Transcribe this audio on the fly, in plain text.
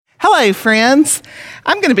Hello, friends.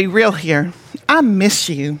 I'm going to be real here. I miss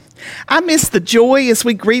you. I miss the joy as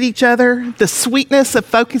we greet each other, the sweetness of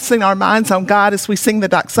focusing our minds on God as we sing the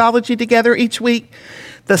doxology together each week,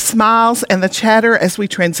 the smiles and the chatter as we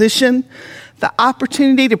transition, the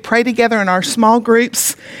opportunity to pray together in our small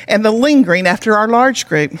groups, and the lingering after our large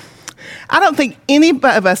group. I don't think any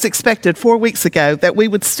of us expected 4 weeks ago that we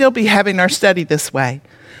would still be having our study this way,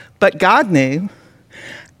 but God knew.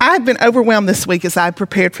 I've been overwhelmed this week as I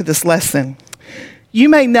prepared for this lesson. You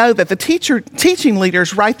may know that the teaching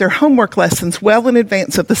leaders write their homework lessons well in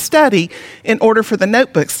advance of the study in order for the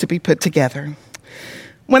notebooks to be put together.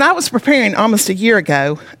 When I was preparing almost a year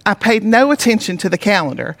ago, I paid no attention to the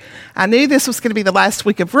calendar. I knew this was going to be the last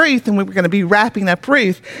week of Ruth and we were going to be wrapping up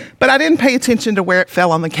Ruth, but I didn't pay attention to where it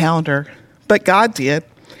fell on the calendar. But God did.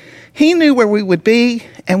 He knew where we would be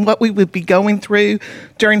and what we would be going through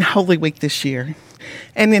during Holy Week this year.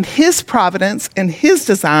 And in His providence and His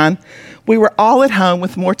design, we were all at home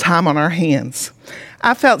with more time on our hands.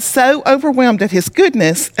 I felt so overwhelmed at His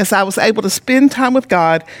goodness as I was able to spend time with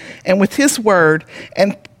God and with His Word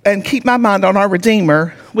and keep my mind on our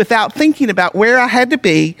Redeemer without thinking about where I had to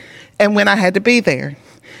be and when I had to be there.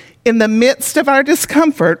 In the midst of our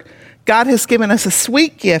discomfort, God has given us a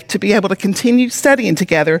sweet gift to be able to continue studying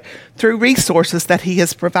together through resources that He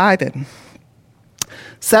has provided.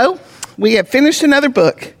 So, we have finished another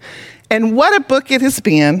book, and what a book it has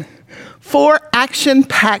been. 4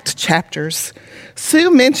 action-packed chapters.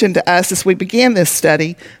 Sue mentioned to us as we began this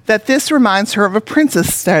study that this reminds her of a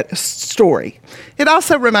princess story. It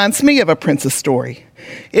also reminds me of a princess story.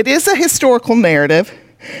 It is a historical narrative,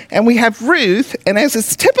 and we have Ruth, and as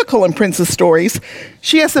is typical in princess stories,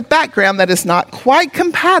 she has a background that is not quite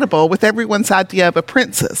compatible with everyone's idea of a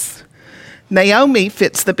princess. Naomi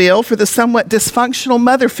fits the bill for the somewhat dysfunctional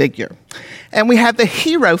mother figure, and we have the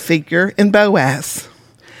hero figure in Boaz.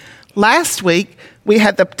 Last week, we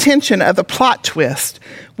had the tension of the plot twist,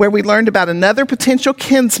 where we learned about another potential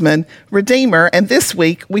kinsman, redeemer, and this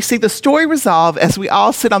week, we see the story resolve as we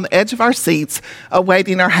all sit on the edge of our seats,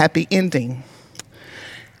 awaiting our happy ending.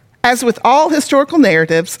 As with all historical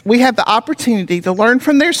narratives, we have the opportunity to learn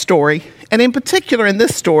from their story, and in particular in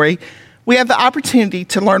this story, we have the opportunity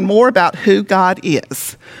to learn more about who God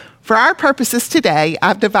is. For our purposes today,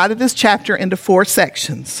 I've divided this chapter into 4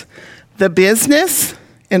 sections. The business,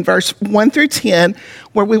 in verse 1 through 10,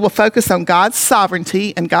 where we will focus on God's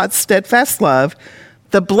sovereignty and God's steadfast love.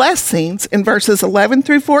 The blessings, in verses 11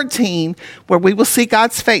 through 14, where we will see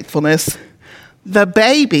God's faithfulness. The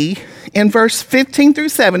baby, in verse 15 through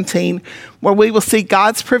 17, where we will see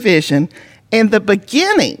God's provision. And the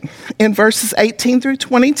beginning, in verses 18 through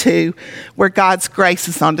 22, where God's grace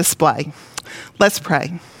is on display. Let's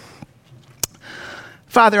pray.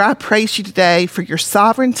 Father, I praise you today for your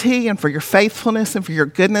sovereignty and for your faithfulness and for your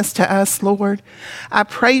goodness to us, Lord. I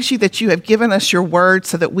praise you that you have given us your word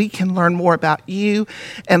so that we can learn more about you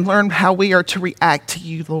and learn how we are to react to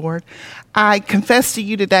you, Lord. I confess to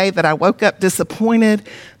you today that I woke up disappointed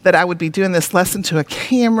that I would be doing this lesson to a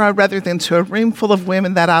camera rather than to a room full of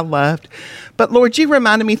women that I loved. But Lord, you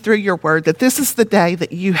reminded me through your word that this is the day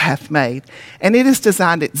that you have made, and it is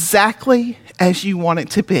designed exactly as you want it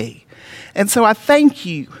to be. And so I thank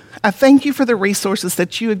you. I thank you for the resources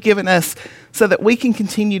that you have given us so that we can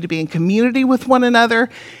continue to be in community with one another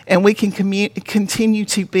and we can continue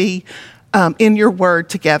to be in your word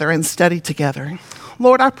together and study together.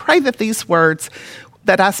 Lord, I pray that these words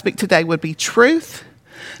that I speak today would be truth,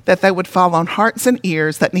 that they would fall on hearts and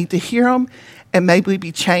ears that need to hear them and maybe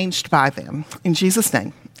be changed by them. In Jesus'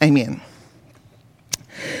 name, amen.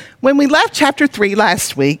 When we left chapter 3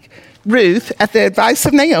 last week, Ruth, at the advice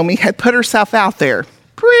of Naomi, had put herself out there,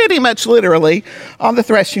 pretty much literally, on the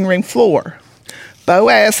threshing room floor.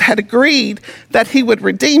 Boaz had agreed that he would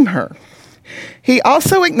redeem her. He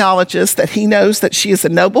also acknowledges that he knows that she is a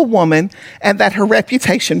noble woman and that her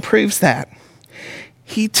reputation proves that.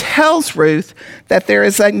 He tells Ruth that there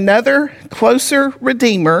is another closer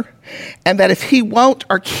redeemer and that if he won't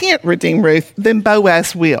or can't redeem Ruth, then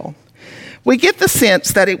Boaz will. We get the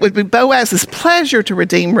sense that it would be Boaz's pleasure to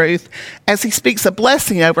redeem Ruth as he speaks a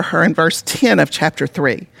blessing over her in verse 10 of chapter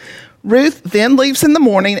 3. Ruth then leaves in the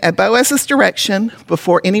morning at Boaz's direction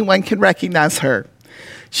before anyone can recognize her.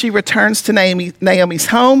 She returns to Naomi's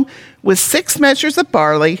home with 6 measures of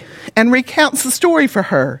barley and recounts the story for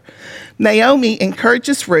her. Naomi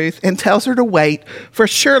encourages Ruth and tells her to wait, for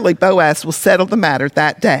surely Boaz will settle the matter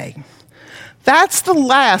that day. That's the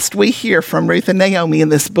last we hear from Ruth and Naomi in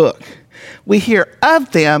this book. We hear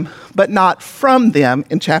of them, but not from them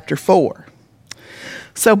in chapter 4.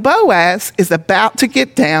 So Boaz is about to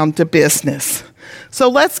get down to business. So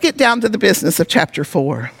let's get down to the business of chapter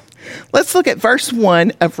 4. Let's look at verse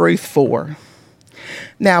 1 of Ruth 4.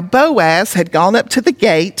 Now Boaz had gone up to the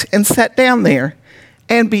gate and sat down there,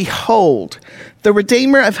 and behold, the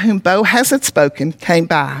Redeemer of whom Boaz had spoken came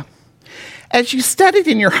by. As you studied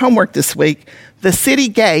in your homework this week, the city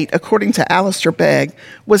gate, according to Alistair Begg,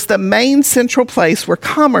 was the main central place where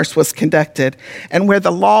commerce was conducted and where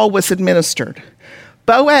the law was administered.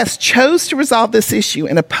 Boaz chose to resolve this issue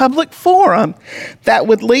in a public forum that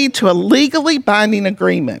would lead to a legally binding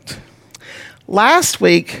agreement. Last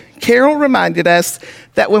week, Carol reminded us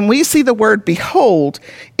that when we see the word behold,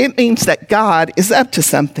 it means that God is up to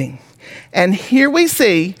something. And here we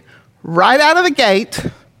see, right out of the gate,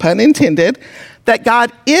 pun intended, that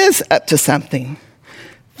God is up to something.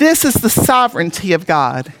 This is the sovereignty of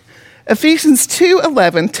God. Ephesians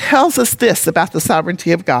 2:11 tells us this about the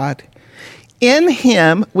sovereignty of God. In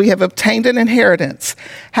him we have obtained an inheritance,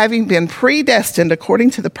 having been predestined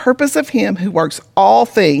according to the purpose of him who works all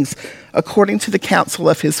things according to the counsel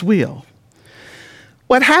of his will.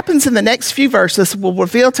 What happens in the next few verses will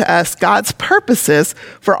reveal to us God's purposes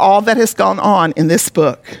for all that has gone on in this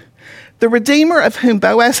book. The Redeemer of whom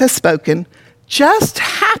Boaz has spoken just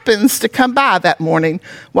happens to come by that morning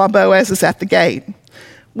while Boaz is at the gate.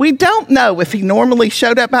 We don't know if he normally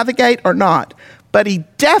showed up by the gate or not, but he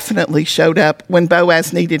definitely showed up when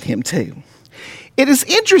Boaz needed him to. It is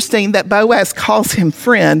interesting that Boaz calls him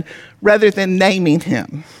friend rather than naming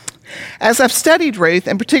him. As I've studied Ruth,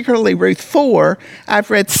 and particularly Ruth 4,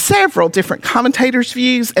 I've read several different commentators'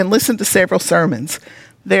 views and listened to several sermons.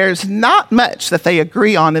 There's not much that they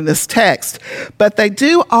agree on in this text, but they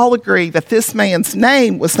do all agree that this man's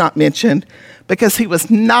name was not mentioned because he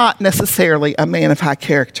was not necessarily a man of high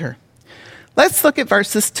character. Let's look at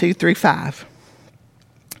verses 2 through 5.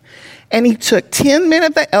 And he took 10 men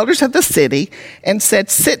of the elders of the city and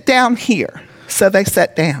said, "Sit down here." So they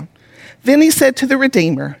sat down. Then he said to the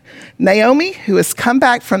Redeemer, "Naomi, who has come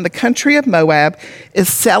back from the country of Moab,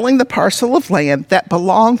 is selling the parcel of land that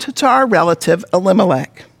belonged to our relative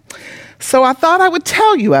Elimelech. So I thought I would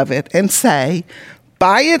tell you of it and say,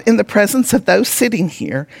 buy it in the presence of those sitting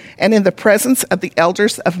here and in the presence of the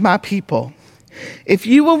elders of my people. If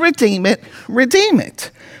you will redeem it, redeem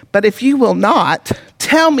it. But if you will not,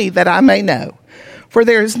 tell me that I may know. For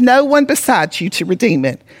there is no one besides you to redeem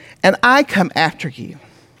it, and I come after you."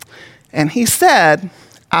 And he said,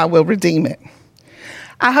 "I will redeem it."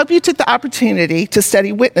 I hope you took the opportunity to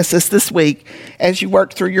study witnesses this week as you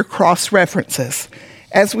worked through your cross-references.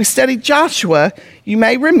 As we studied Joshua, you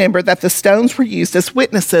may remember that the stones were used as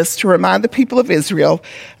witnesses to remind the people of Israel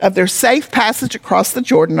of their safe passage across the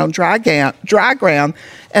Jordan on dry ground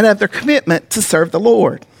and of their commitment to serve the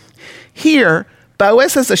Lord. Here,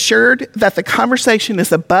 Boaz is assured that the conversation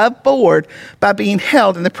is above board by being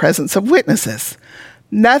held in the presence of witnesses.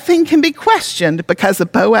 Nothing can be questioned because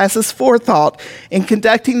of Boaz's forethought in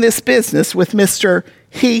conducting this business with Mr.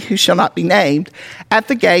 He who shall not be named at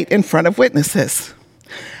the gate in front of witnesses.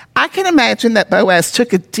 I can imagine that Boaz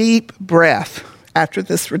took a deep breath after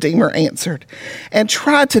this Redeemer answered and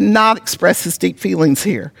tried to not express his deep feelings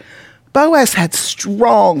here. Boaz had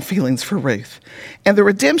strong feelings for Ruth, and the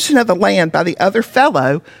redemption of the land by the other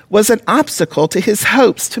fellow was an obstacle to his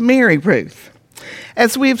hopes to marry Ruth.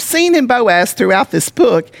 As we have seen in Boaz throughout this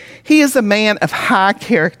book, he is a man of high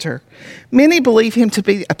character. Many believe him to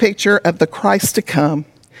be a picture of the Christ to come.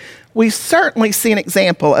 We certainly see an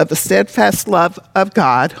example of the steadfast love of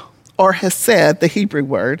God, or hesed, the Hebrew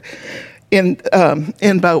word, in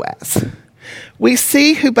Boaz. We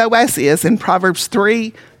see who Boaz is in Proverbs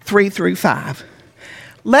 3 through 5.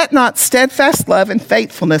 "Let not steadfast love and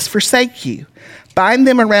faithfulness forsake you. Bind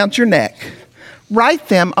them around your neck. Write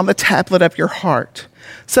them on the tablet of your heart,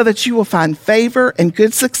 so that you will find favor and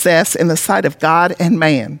good success in the sight of God and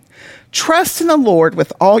man. Trust in the Lord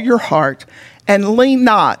with all your heart, and lean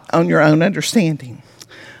not on your own understanding."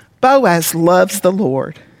 Boaz loves the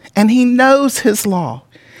Lord, and he knows his law.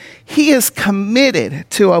 He is committed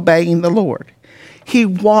to obeying the Lord. He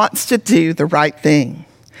wants to do the right thing.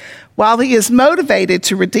 While he is motivated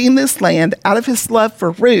to redeem this land out of his love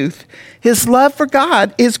for Ruth, his love for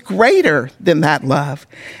God is greater than that love,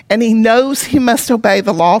 and he knows he must obey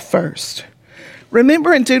the law first.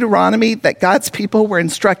 Remember in Deuteronomy that God's people were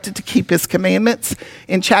instructed to keep his commandments?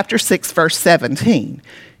 In chapter 6, verse 17,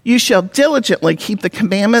 "You shall diligently keep the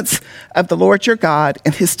commandments of the Lord your God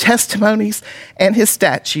and his testimonies and his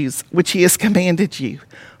statutes, which he has commanded you."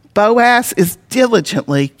 Boaz is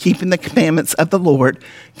diligently keeping the commandments of the Lord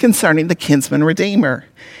concerning the kinsman redeemer.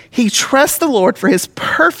 He trusts the Lord for his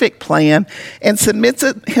perfect plan and submits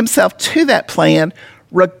himself to that plan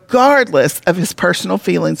regardless of his personal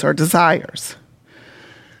feelings or desires.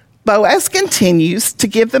 Boaz continues to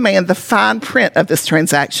give the man the fine print of this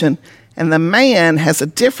transaction, and the man has a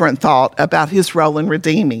different thought about his role in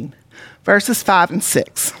redeeming. Verses 5 and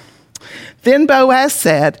 6. Then Boaz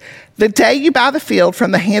said, "The day you buy the field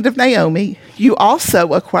from the hand of Naomi, you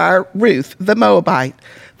also acquire Ruth the Moabite,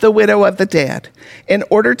 the widow of the dead, in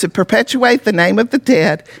order to perpetuate the name of the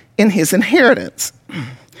dead in his inheritance."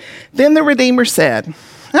 Then the Redeemer said,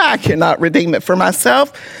 "I cannot redeem it for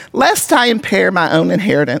myself, lest I impair my own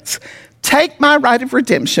inheritance. Take my right of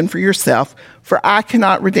redemption for yourself, for I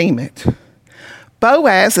cannot redeem it."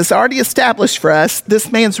 Boaz has already established for us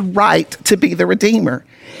this man's right to be the redeemer.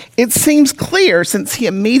 It seems clear, since he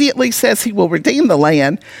immediately says he will redeem the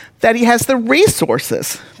land, that he has the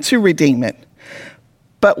resources to redeem it.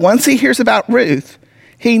 But once he hears about Ruth,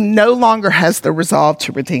 he no longer has the resolve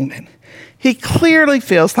to redeem it. He clearly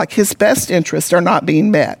feels like his best interests are not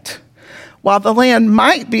being met. While the land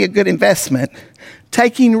might be a good investment,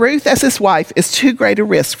 taking Ruth as his wife is too great a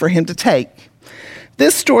risk for him to take.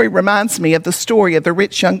 This story reminds me of the story of the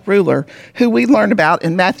rich young ruler who we learn about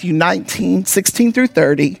in Matthew 19, 16 through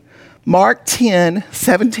 30, Mark 10,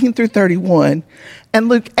 17 through 31, and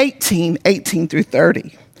Luke 18, 18 through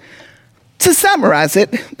 30. To summarize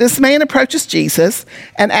it, this man approaches Jesus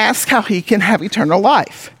and asks how he can have eternal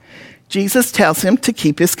life. Jesus tells him to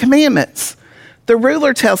keep his commandments. The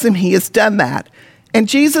ruler tells him he has done that, and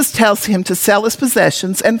Jesus tells him to sell his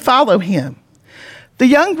possessions and follow him. The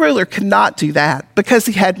young ruler could not do that because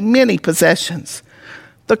he had many possessions.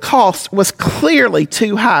 The cost was clearly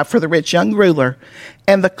too high for the rich young ruler,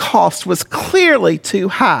 and the cost was clearly too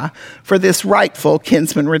high for this rightful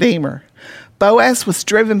kinsman redeemer. Boaz was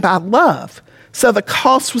driven by love, so the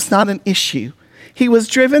cost was not an issue. He was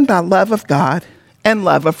driven by love of God and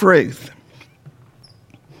love of Ruth.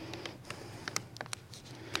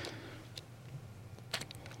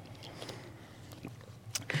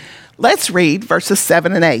 Let's read verses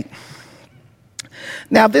 7 and 8.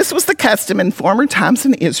 Now this was the custom in former times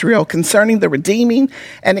in Israel concerning the redeeming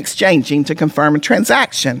and exchanging to confirm a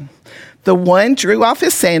transaction. The one drew off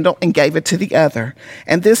his sandal and gave it to the other,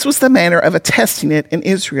 and this was the manner of attesting it in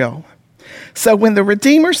Israel. So when the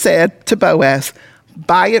Redeemer said to Boaz,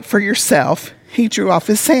 "Buy it for yourself," he drew off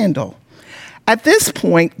his sandal. At this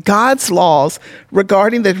point, God's laws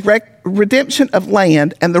regarding the redemption of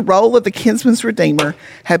land and the role of the kinsman's redeemer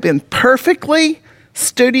have been perfectly,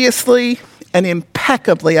 studiously, and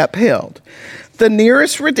impeccably upheld. The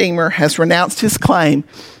nearest redeemer has renounced his claim,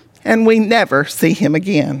 and we never see him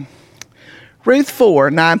again. Ruth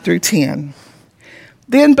 4, 9 through 10.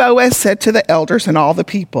 Then Boaz said to the elders and all the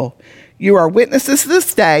people, "You are witnesses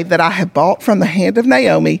this day that I have bought from the hand of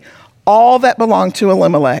Naomi all that belonged to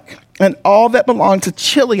Elimelech, and all that belonged to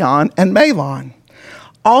Chilion and Mahlon.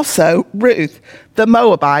 Also Ruth, the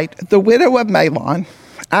Moabite, the widow of Mahlon,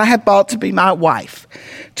 I have bought to be my wife,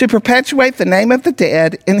 to perpetuate the name of the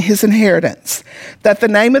dead in his inheritance, that the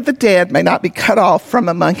name of the dead may not be cut off from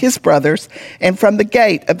among his brothers and from the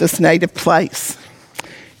gate of this native place.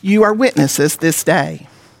 You are witnesses this day."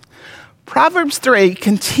 Proverbs 3,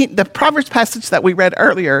 the Proverbs passage that we read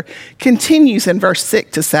earlier, continues in verse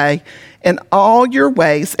 6 to say, "In all your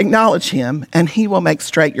ways acknowledge him, and he will make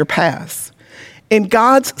straight your paths." In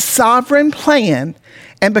God's sovereign plan,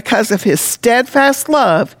 and because of his steadfast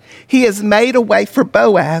love, he has made a way for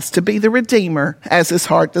Boaz to be the redeemer as his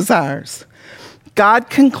heart desires. God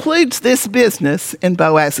concludes this business in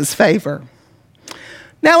Boaz's favor.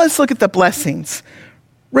 Now let's look at the blessings.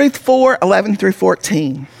 Ruth 4, 11 through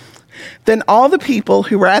 14. Then all the people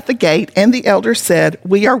who were at the gate and the elders said,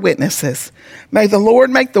 "We are witnesses. May the Lord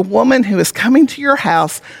make the woman who is coming to your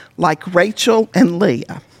house like Rachel and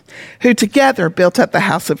Leah, who together built up the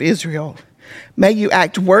house of Israel. May you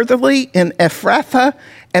act worthily in Ephrathah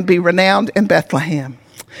and be renowned in Bethlehem.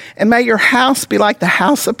 And may your house be like the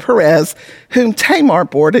house of Perez, whom Tamar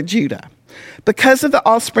bore to Judah, because of the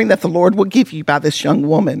offspring that the Lord will give you by this young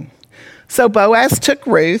woman." So Boaz took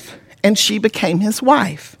Ruth, and she became his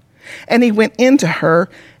wife. And he went into her,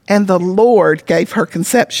 and the Lord gave her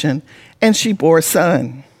conception, and she bore a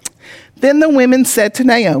son. Then the women said to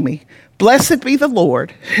Naomi, "Blessed be the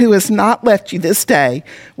Lord, who has not left you this day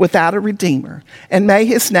without a redeemer, and may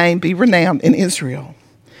his name be renowned in Israel."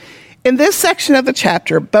 In this section of the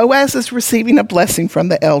chapter, Boaz is receiving a blessing from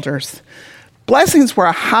the elders. Blessings were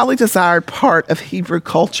a highly desired part of Hebrew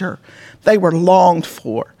culture. They were longed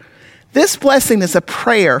for. This blessing is a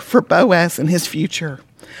prayer for Boaz and his future.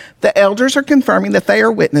 The elders are confirming that they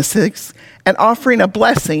are witnesses and offering a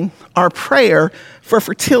blessing or prayer for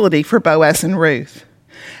fertility for Boaz and Ruth.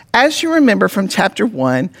 As you remember from chapter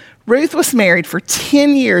 1, Ruth was married for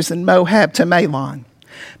 10 years in Moab to Mahlon.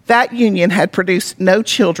 That union had produced no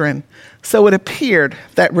children, so it appeared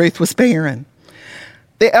that Ruth was barren.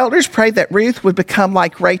 The elders prayed that Ruth would become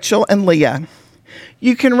like Rachel and Leah.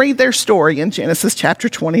 You can read their story in Genesis chapter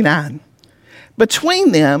 29.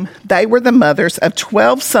 Between them, they were the mothers of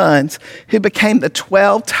 12 sons who became the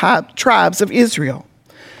 12 tribes of Israel.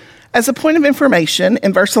 As a point of information,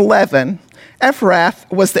 in verse 11,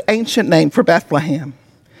 Ephrath was the ancient name for Bethlehem.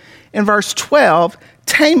 In verse 12,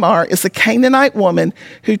 Tamar is a Canaanite woman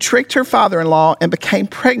who tricked her father-in-law and became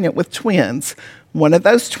pregnant with twins. One of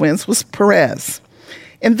those twins was Perez.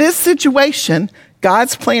 In this situation,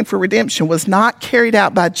 God's plan for redemption was not carried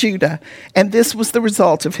out by Judah, and this was the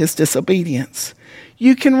result of his disobedience.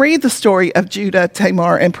 You can read the story of Judah,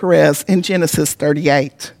 Tamar, and Perez in Genesis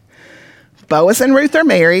 38. Boaz and Ruth are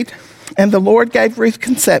married, and the Lord gave Ruth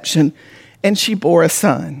conception, and she bore a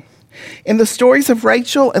son. In the stories of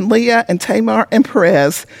Rachel and Leah and Tamar and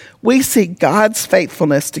Perez, we see God's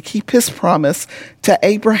faithfulness to keep his promise to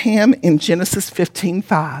Abraham in Genesis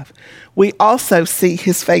 15:5. We also see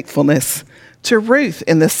his faithfulness to Ruth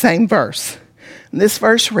in the same verse. And this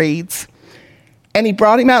verse reads, "And he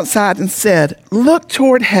brought him outside and said, 'Look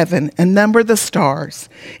toward heaven and number the stars.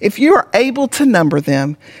 If you are able to number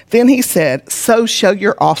them.' Then he said, 'So shall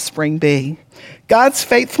your offspring be.'" God's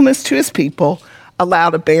faithfulness to his people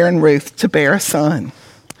allowed a barren Ruth to bear a son.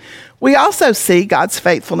 We also see God's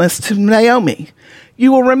faithfulness to Naomi.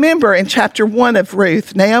 You will remember in chapter 1 of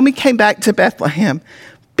Ruth, Naomi came back to Bethlehem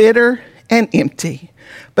bitter and empty.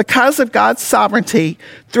 Because of God's sovereignty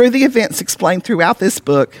through the events explained throughout this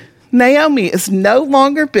book, Naomi is no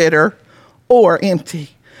longer bitter or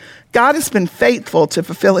empty. God has been faithful to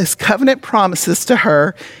fulfill his covenant promises to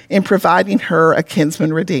her in providing her a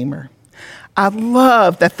kinsman redeemer. I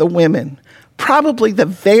love that the women, probably the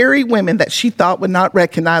very women that she thought would not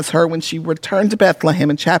recognize her when she returned to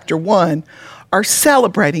Bethlehem in chapter 1, are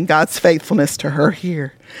celebrating God's faithfulness to her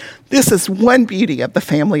here. This is one beauty of the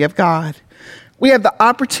family of God. We have the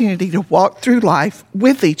opportunity to walk through life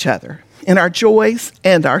with each other in our joys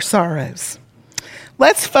and our sorrows.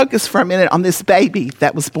 Let's focus for a minute on this baby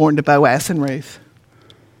that was born to Boaz and Ruth.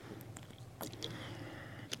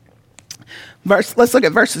 Let's look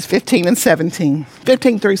at verses 15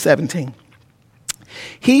 through 17.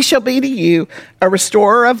 "He shall be to you a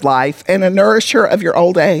restorer of life and a nourisher of your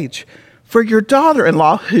old age. For your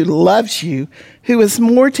daughter-in-law who loves you, who is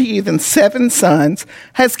more to you than 7 sons,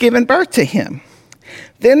 has given birth to him."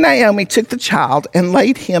 Then Naomi took the child and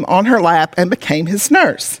laid him on her lap and became his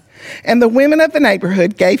nurse. And the women of the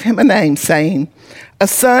neighborhood gave him a name, saying, "A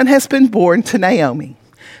son has been born to Naomi."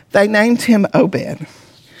 They named him Obed.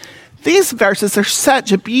 These verses are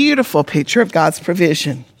such a beautiful picture of God's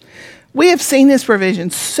provision. We have seen his provision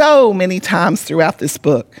so many times throughout this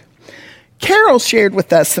book. Carol shared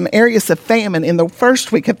with us some areas of famine in the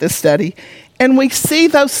first week of this study, and we see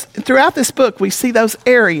those, throughout this book, we see those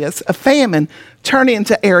areas of famine turn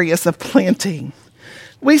into areas of plenty.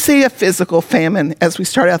 We see a physical famine as we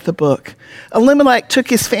start out the book. Elimelech took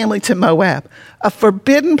his family to Moab, a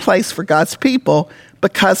forbidden place for God's people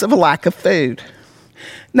because of a lack of food.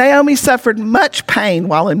 Naomi suffered much pain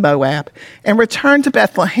while in Moab and returned to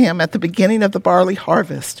Bethlehem at the beginning of the barley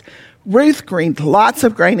harvest. Ruth gleaned lots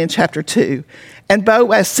of grain in chapter 2, and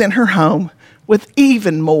Boaz sent her home with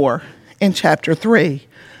even more in chapter 3.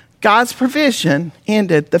 God's provision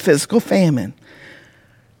ended the physical famine.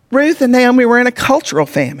 Ruth and Naomi were in a cultural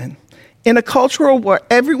famine. In a cultural where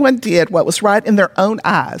everyone did what was right in their own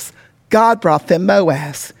eyes, God brought them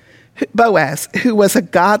Boaz, who was a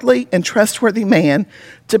godly and trustworthy man,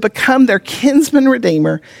 to become their kinsman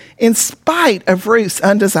redeemer in spite of Ruth's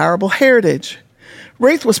undesirable heritage.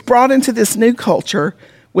 Ruth was brought into this new culture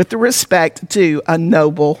with the respect due a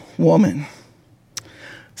noble woman.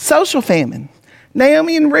 Social famine.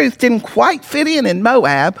 Naomi and Ruth didn't quite fit in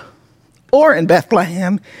Moab or in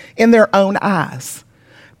Bethlehem in their own eyes.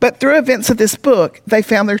 But through events of this book, they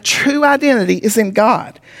found their true identity is in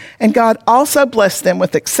God. And God also blessed them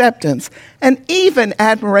with acceptance and even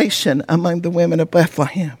admiration among the women of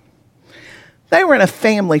Bethlehem. They were in a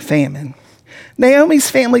family famine. Naomi's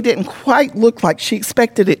family didn't quite look like she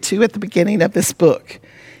expected it to at the beginning of this book.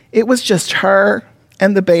 It was just her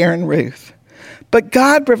and the barren Ruth. But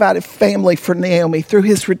God provided family for Naomi through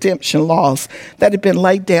his redemption laws that had been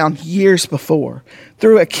laid down years before,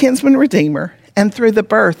 through a kinsman redeemer and through the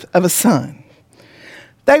birth of a son.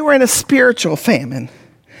 They were in a spiritual famine.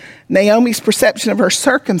 Naomi's perception of her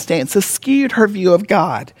circumstances skewed her view of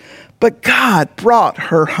God, but God brought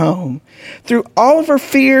her home. Through all of her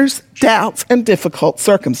fears, doubts, and difficult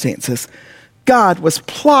circumstances, God was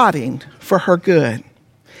plotting for her good.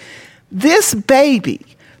 This baby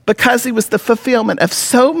because he was the fulfillment of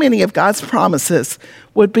so many of God's promises,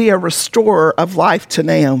 would be a restorer of life to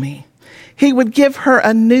Naomi. He would give her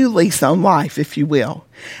a new lease on life, if you will,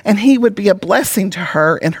 and he would be a blessing to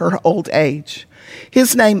her in her old age.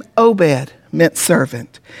 His name, Obed, meant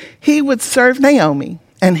servant. He would serve Naomi,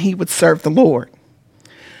 and he would serve the Lord.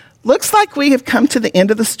 Looks like we have come to the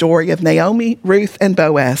end of the story of Naomi, Ruth, and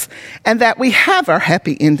Boaz, and that we have our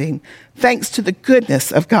happy ending, thanks to the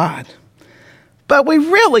goodness of God. But we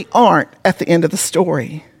really aren't at the end of the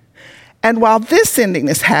story. And while this ending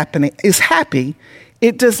is happy,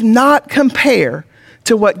 it does not compare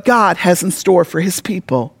to what God has in store for his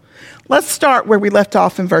people. Let's start where we left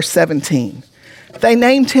off in verse 17. They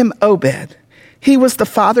named him Obed. He was the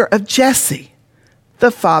father of Jesse,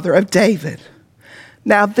 the father of David.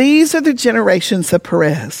 Now these are the generations of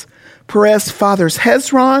Perez. Perez fathers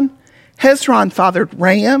Hezron. Hezron fathered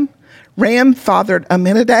Ram. Ram fathered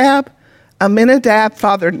Amminadab. Amminadab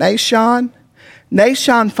fathered Nahshon.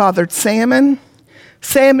 Nahshon fathered Salmon.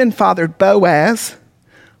 Salmon fathered Boaz.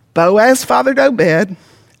 Boaz fathered Obed.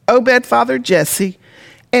 Obed fathered Jesse.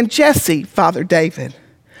 And Jesse fathered David.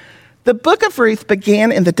 The book of Ruth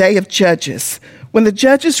began in the day of Judges, when the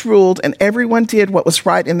judges ruled and everyone did what was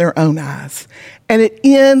right in their own eyes. And it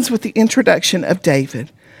ends with the introduction of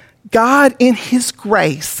David. God, in his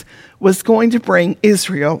grace, was going to bring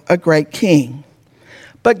Israel a great king.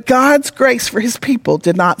 But God's grace for his people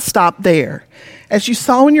did not stop there. As you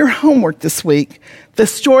saw in your homework this week, the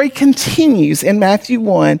story continues in Matthew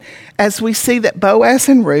 1 as we see that Boaz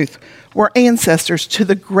and Ruth were ancestors to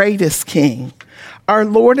the greatest king, our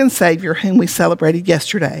Lord and Savior, whom we celebrated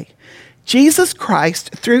yesterday. Jesus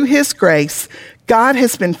Christ, through his grace, God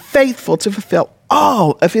has been faithful to fulfill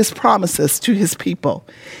all of his promises to his people.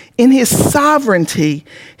 In his sovereignty,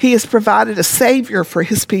 he has provided a Savior for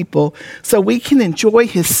his people so we can enjoy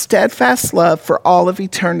his steadfast love for all of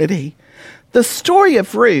eternity. The story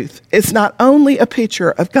of Ruth is not only a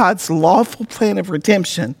picture of God's lawful plan of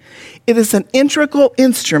redemption, it is an integral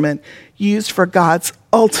instrument used for God's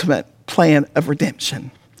ultimate plan of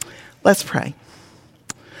redemption. Let's pray.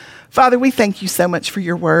 Father, we thank you so much for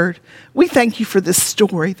your word. We thank you for this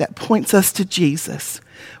story that points us to Jesus.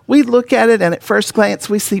 We look at it and at first glance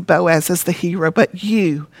we see Boaz as the hero, but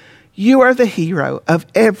you are the hero of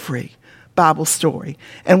every Bible story.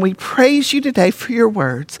 And we praise you today for your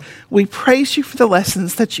words. We praise you for the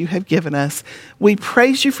lessons that you have given us. We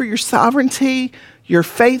praise you for your sovereignty, your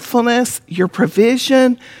faithfulness, your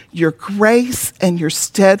provision, your grace, and your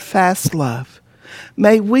steadfast love.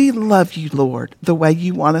 May we love you, Lord, the way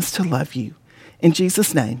you want us to love you. In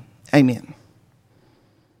Jesus' name, amen.